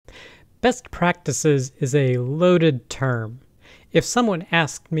Best practices is a loaded term. If someone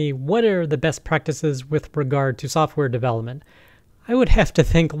asked me what are the best practices with regard to software development, I would have to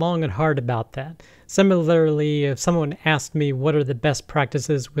think long and hard about that. Similarly, if someone asked me what are the best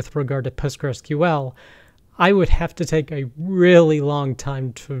practices with regard to PostgreSQL, I would have to take a really long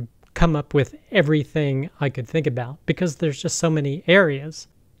time to come up with everything I could think about because there's just so many areas.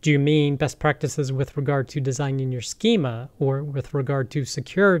 Do you mean best practices with regard to designing your schema, or with regard to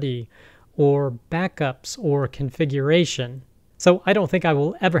security, or backups, or configuration? So I don't think I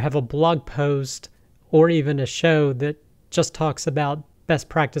will ever have a blog post or even a show that just talks about best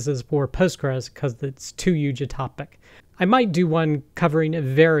practices for Postgres because it's too huge a topic. I might do one covering a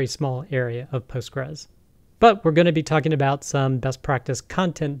very small area of Postgres. But we're going to be talking about some best practice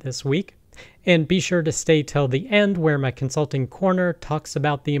content this week. And be sure to stay till the end where my consulting corner talks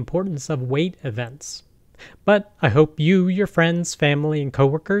about the importance of wait events. But I hope you, your friends, family, and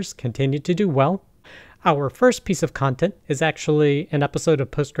coworkers continue to do well. Our first piece of content is actually an episode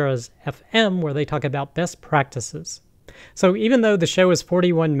of Postgres FM where they talk about best practices. So even though the show is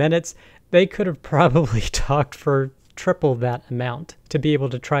 41 minutes, they could have probably talked for triple that amount to be able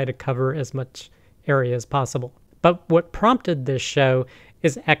to try to cover as much area as possible. But what prompted this show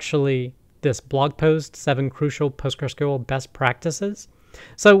is actually this blog post, 7 Crucial PostgreSQL Best Practices.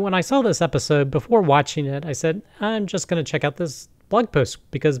 So when I saw this episode, before watching it, I said, I'm just going to check out this blog post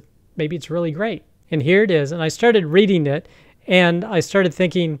because maybe it's really great. And here it is. And I started reading it and I started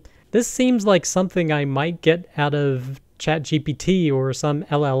thinking, this seems like something I might get out of ChatGPT or some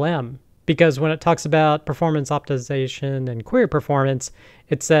LLM. Because when it talks about performance optimization and query performance,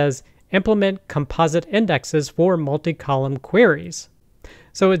 it says, implement composite indexes for multi-column queries.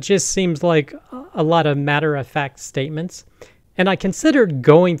 So it just seems like a lot of matter-of-fact statements. And I considered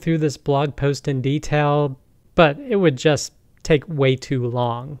going through this blog post in detail, but it would just take way too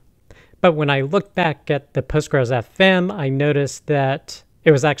long. But when I looked back at the Postgres FM, I noticed that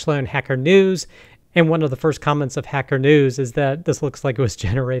it was actually on Hacker News. And one of the first comments of Hacker News is that this looks like it was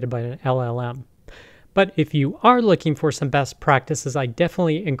generated by an LLM. But if you are looking for some best practices, I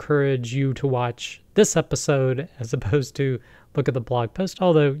definitely encourage you to watch this episode as opposed to look at the blog post,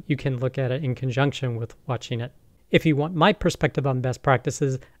 although you can look at it in conjunction with watching it. If you want my perspective on best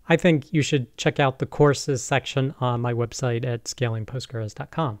practices, I think you should check out the courses section on my website at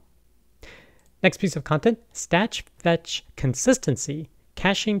scalingpostgres.com. Next piece of content, Stat Fetch Consistency,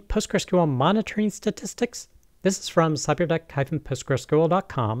 Caching PostgreSQL Monitoring Statistics. This is from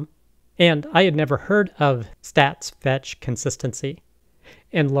cyberdeck-postgresql.com. And I had never heard of stats fetch consistency.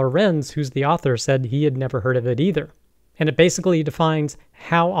 And Lorenz, who's the author, said he had never heard of it either. And it basically defines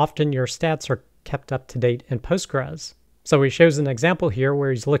how often your stats are kept up to date in Postgres. So he shows an example here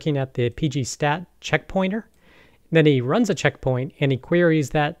where he's looking at the pgstat checkpointer. Then he runs a checkpoint and he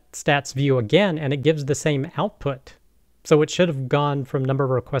queries that stats view again and it gives the same output. So it should have gone from number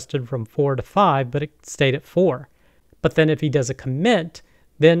requested from 4 to 5, but it stayed at 4. But then if he does a commit,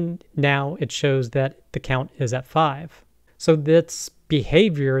 then now it shows that the count is at 5. So this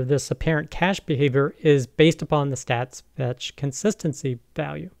behavior, this apparent cache behavior, is based upon the stats fetch consistency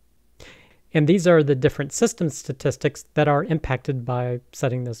value. And these are the different system statistics that are impacted by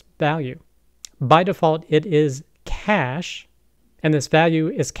setting this value. By default, it is cache, and this value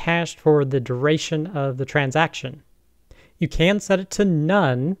is cached for the duration of the transaction. You can set it to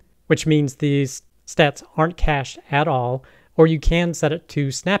none, which means these stats aren't cached at all, or you can set it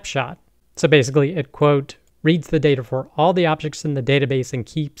to snapshot. So basically it, quote, reads the data for all the objects in the database and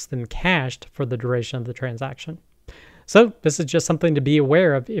keeps them cached for the duration of the transaction. So this is just something to be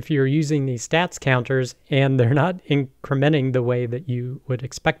aware of if you're using these stats counters and they're not incrementing the way that you would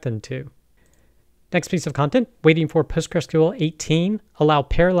expect them to. Next piece of content, waiting for PostgreSQL 18, allow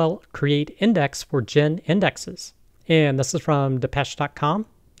parallel create index for gen indexes. And this is from Depeche.com.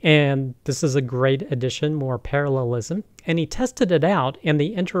 And this is a great addition, more parallelism. And he tested it out, and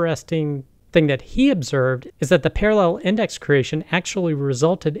the interesting thing that he observed is that the parallel index creation actually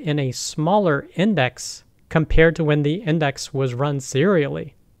resulted in a smaller index compared to when the index was run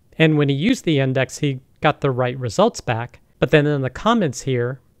serially. And when he used the index, he got the right results back. But then in the comments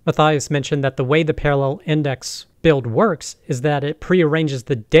here, Matthias mentioned that the way the parallel index build works is that it prearranges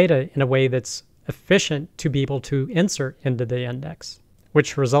the data in a way that's efficient to be able to insert into the index,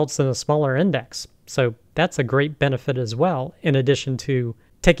 which results in a smaller index. So that's a great benefit as well, in addition to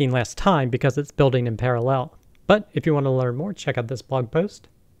taking less time because it's building in parallel. But if you want to learn more, check out this blog post.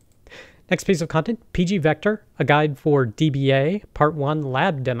 Next piece of content, pgvector, a guide for DBA, part 1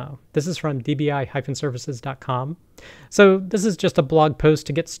 lab demo. This is from dbi-services.com. So this is just a blog post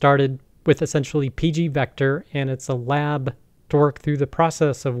to get started with essentially pgvector, and it's a lab to work through the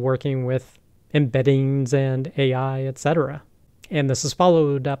process of working with embeddings and AI, etc. And this is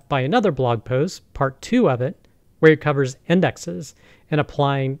followed up by another blog post, part 2 of it, where it covers indexes and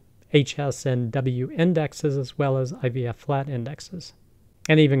applying HS and W indexes as well as IVF flat indexes,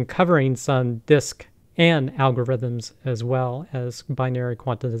 and even covering some disk and algorithms as well as binary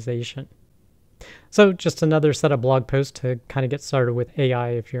quantization. So just another set of blog posts to kind of get started with AI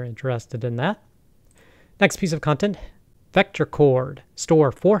if you're interested in that. Next piece of content, VectorChord.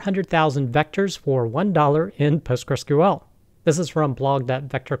 Store 400,000 vectors for $1 in PostgreSQL. This is from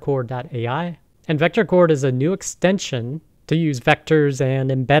blog.vectorchord.ai. And VectorChord is a new extension to use vectors and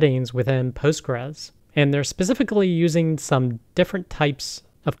embeddings within Postgres. And they're specifically using some different types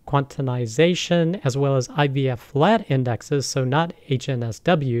of quantization as well as IVF flat indexes, so not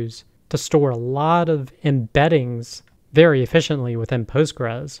HNSWs, to store a lot of embeddings very efficiently within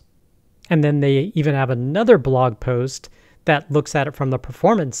Postgres. And then they even have another blog post that looks at it from the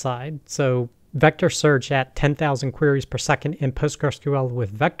performance side. So vector search at 10,000 queries per second in PostgreSQL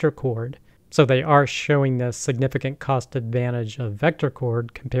with VectorChord. So they are showing the significant cost advantage of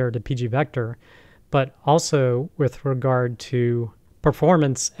VectorChord compared to pgvector, but also with regard to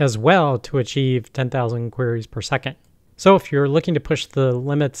performance as well to achieve 10,000 queries per second. So if you're looking to push the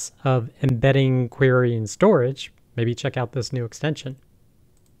limits of embedding, query, and storage, maybe check out this new extension.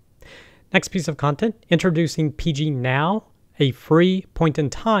 Next piece of content, introducing pgNow, a free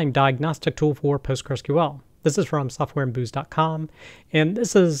point-in-time diagnostic tool for PostgreSQL. This is from softwareandbooze.com, and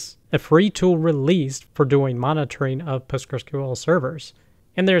this is a free tool released for doing monitoring of PostgreSQL servers.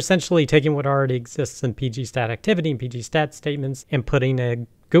 And they're essentially taking what already exists in pgstat-activity and pgstat statements and putting a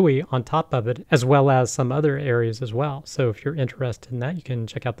GUI on top of it, as well as some other areas as well. So if you're interested in that, you can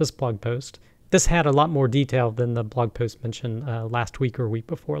check out this blog post. This had a lot more detail than the blog post mentioned last week or week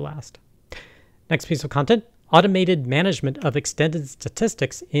before last. Next piece of content, automated management of extended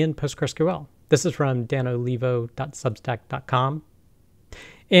statistics in PostgreSQL. This is from danolivo.substack.com.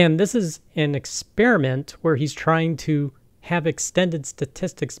 And this is an experiment where he's trying to have extended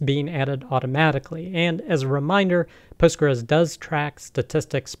statistics being added automatically. And as a reminder, Postgres does track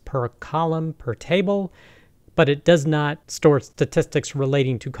statistics per column per table, but it does not store statistics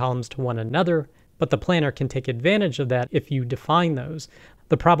relating to columns to one another, but the planner can take advantage of that if you define those.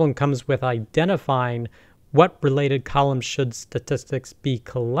 The problem comes with identifying what related columns should statistics be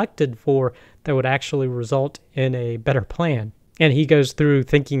collected for that would actually result in a better plan. And he goes through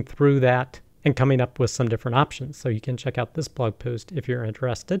thinking through that and coming up with some different options. So you can check out this blog post if you're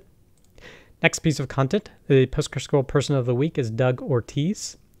interested. Next piece of content, the PostgreSQL Person of the Week is Doug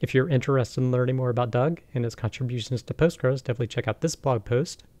Ortiz. If you're interested in learning more about Doug and his contributions to Postgres, definitely check out this blog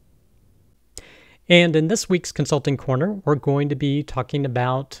post. And in this week's Consulting Corner, we're going to be talking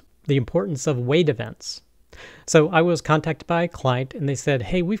about the importance of wait events. So I was contacted by a client and they said,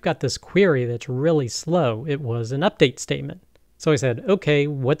 hey, we've got this query that's really slow. It was an update statement. So I said, okay,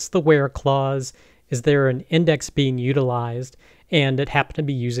 what's the where clause? Is there an index being utilized? And it happened to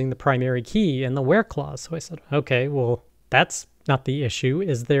be using the primary key in the where clause. So I said, okay, well, that's not the issue.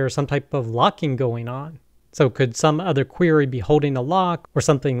 Is there some type of locking going on? So could some other query be holding a lock or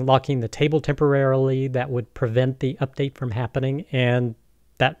something locking the table temporarily that would prevent the update from happening? And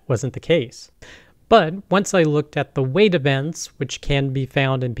that wasn't the case. But once I looked at the wait events, which can be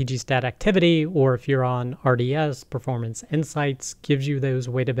found in pgstat-activity, or if you're on RDS, Performance Insights gives you those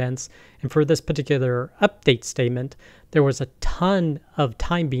wait events. And for this particular update statement, there was a ton of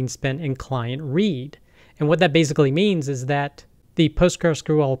time being spent in client read. And what that basically means is that the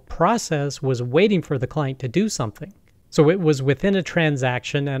PostgreSQL process was waiting for the client to do something. So it was within a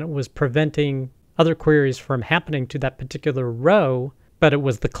transaction and it was preventing other queries from happening to that particular row, but it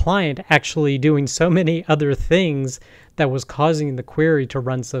was the client actually doing so many other things that was causing the query to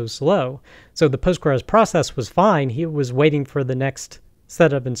run so slow. So the Postgres process was fine. He was waiting for the next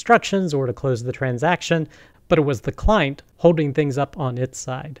set of instructions or to close the transaction, but it was the client holding things up on its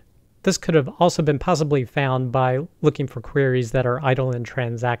side. This could have also been possibly found by looking for queries that are idle in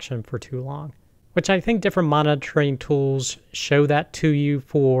transaction for too long, which I think different monitoring tools show that to you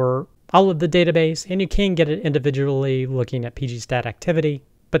for all of the database, and you can get it individually looking at pgstat-activity,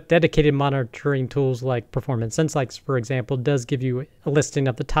 but dedicated monitoring tools like Performance Insights, for example, does give you a listing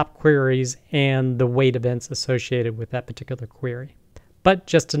of the top queries and the wait events associated with that particular query. But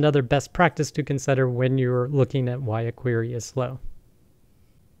just another best practice to consider when you're looking at why a query is slow.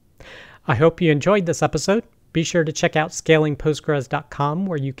 I hope you enjoyed this episode. Be sure to check out scalingpostgres.com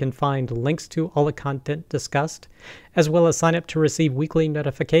where you can find links to all the content discussed, as well as sign up to receive weekly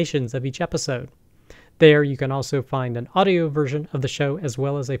notifications of each episode. There you can also find an audio version of the show as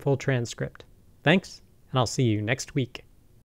well as a full transcript. Thanks, and I'll see you next week.